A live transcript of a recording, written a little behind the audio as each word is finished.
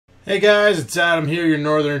Hey guys, it's Adam here, your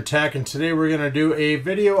Northern Tech, and today we're going to do a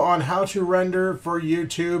video on how to render for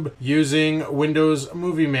YouTube using Windows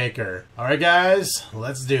Movie Maker. Alright guys,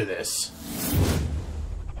 let's do this.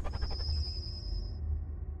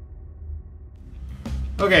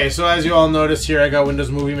 Okay, so as you all notice here, I got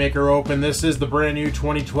Windows Movie Maker open. This is the brand new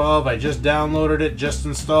 2012. I just downloaded it, just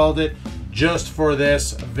installed it, just for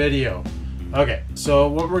this video. Okay, so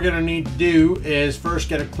what we're going to need to do is first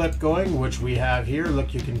get a clip going, which we have here.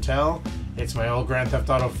 Look, you can tell. It's my old Grand Theft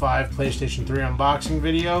Auto 5 PlayStation 3 unboxing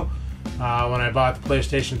video when I bought the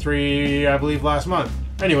PlayStation 3, I believe, last month.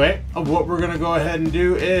 Anyway, what we're going to go ahead and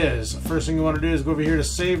do is, first thing you want to do is go over here to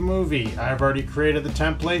Save Movie. I've already created the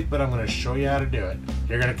template, but I'm going to show you how to do it.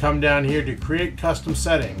 You're going to come down here to Create Custom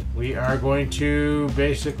Setting. We are going to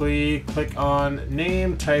basically click on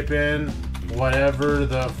Name, type in whatever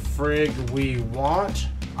the frig we want.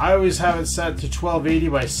 I always have it set to 1280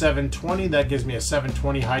 by 720. That gives me a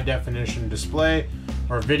 720 high definition display,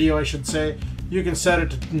 or video I should say. You can set it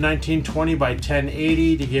to 1920 by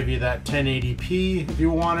 1080 to give you that 1080p if you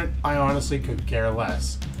want it. I honestly could care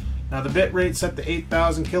less. Now the bit rate set to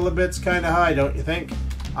 8000 kilobits, kind of high, don't you think?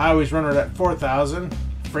 I always run it at 4000.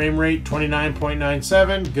 Frame rate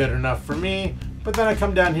 29.97, good enough for me. But then I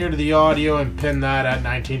come down here to the audio and pin that at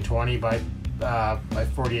 1920 by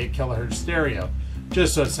 48 kilohertz stereo,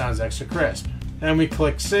 just so it sounds extra crisp. Then we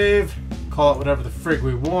click save, call it whatever the frig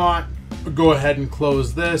we want. Go ahead and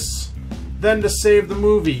close this. Then to save the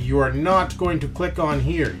movie, you are not going to click on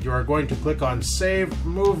here. You are going to click on Save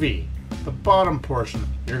Movie, the bottom portion.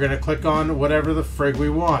 You're going to click on whatever the frig we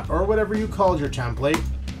want, or whatever you called your template.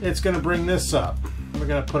 It's going to bring this up. We're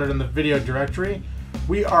going to put it in the video directory.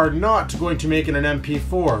 We are not going to make it an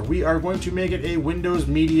MP4. We are going to make it a Windows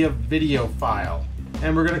Media video file.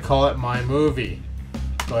 And we're going to call it My Movie.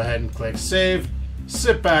 Go ahead and click save.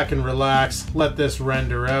 Sit back and relax. Let this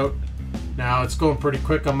render out. Now it's going pretty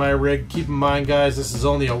quick on my rig. Keep in mind guys, this is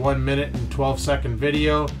only a 1 minute and 12-second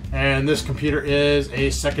video. And this computer is a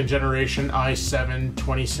second generation i7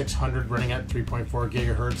 2600 running at 3.4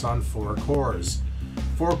 gigahertz on 4 cores.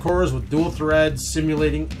 4 cores with dual threads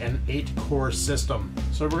simulating an 8-core system.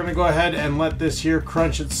 So we're going to go ahead and let this here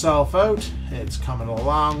crunch itself out. It's coming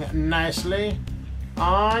along nicely.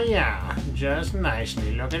 Oh yeah, just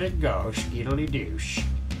nicely. Look at it go, skeetily douche.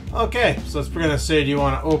 Okay, so it's going to say, do you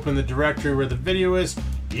want to open the directory where the video is?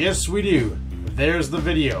 Yes, we do. There's the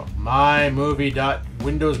video,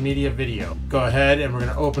 mymovie.windows media video. Go ahead and we're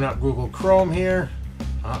going to open up Google Chrome here.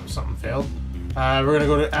 Oh, something failed. We're going to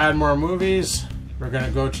go to add more movies. We're going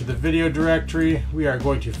to go to the video directory. We are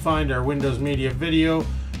going to find our Windows Media video.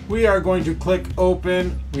 We are going to click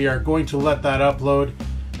open. We are going to let that upload.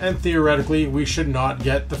 And theoretically, we should not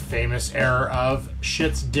get the famous error of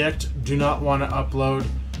shit's dicked. Do not want to upload.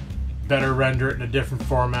 Better render it in a different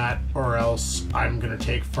format, or else I'm going to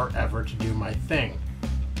take forever to do my thing.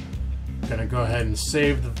 I'm going to go ahead and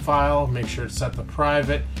save the file. Make sure it's set to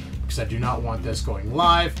private, because I do not want this going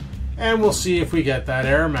live. And we'll see if we get that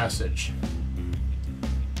error message.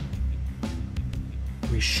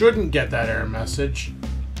 We shouldn't get that error message.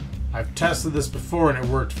 I've tested this before and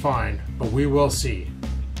it worked fine, but we will see.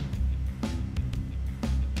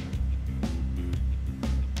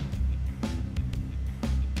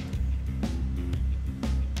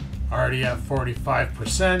 Already at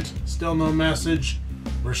 45%, still no message.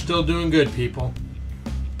 We're still doing good, people.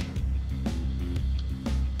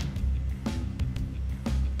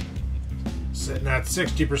 Sitting at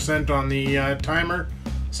 60% on the timer,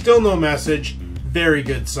 still no message. Very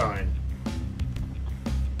good sign.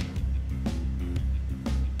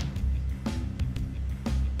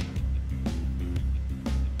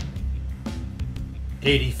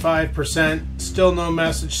 %, still no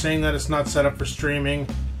message saying that it's not set up for streaming.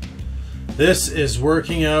 This is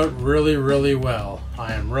working out really, really well.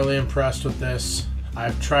 I am really impressed with this.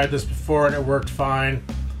 I've tried this before and it worked fine.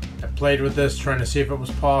 I played with this trying to see if it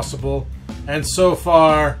was possible, and so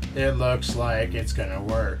far it looks like it's gonna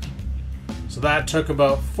work. So that took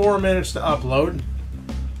about 4 minutes to upload,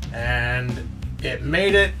 and it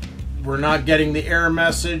made it. We're not getting the error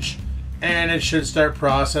message, and it should start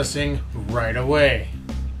processing right away.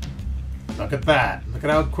 Look at that. Look at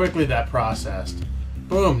how quickly that processed.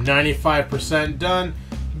 Boom, 95% done.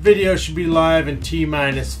 Video should be live in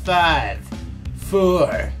T-minus 5,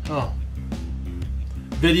 4. Oh.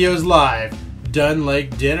 Video's live. Done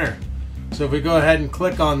like dinner. So if we go ahead and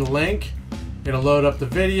click on the link, it'll load up the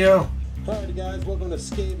video. Alright guys, welcome to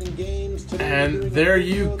Skaven Games. Today and there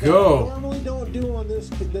you go. I normally don't do on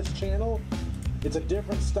this channel. It's a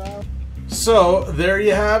different style. So there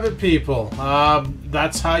you have it, people.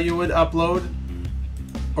 That's how you would upload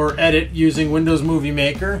or edit using Windows Movie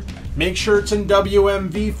Maker, make sure it's in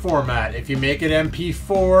WMV format. If you make it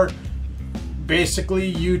MP4,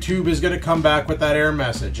 basically YouTube is going to come back with that error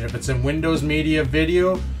message. If it's in Windows Media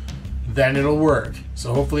Video, then it'll work.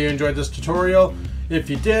 So hopefully you enjoyed this tutorial. If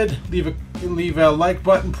you did, leave a like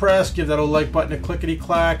button pressed, give that old like button a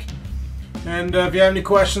clickety-clack. And if you have any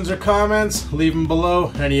questions or comments, leave them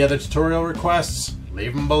below. Any other tutorial requests,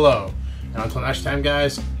 leave them below. And until next time,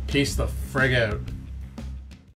 guys, peace the frig out.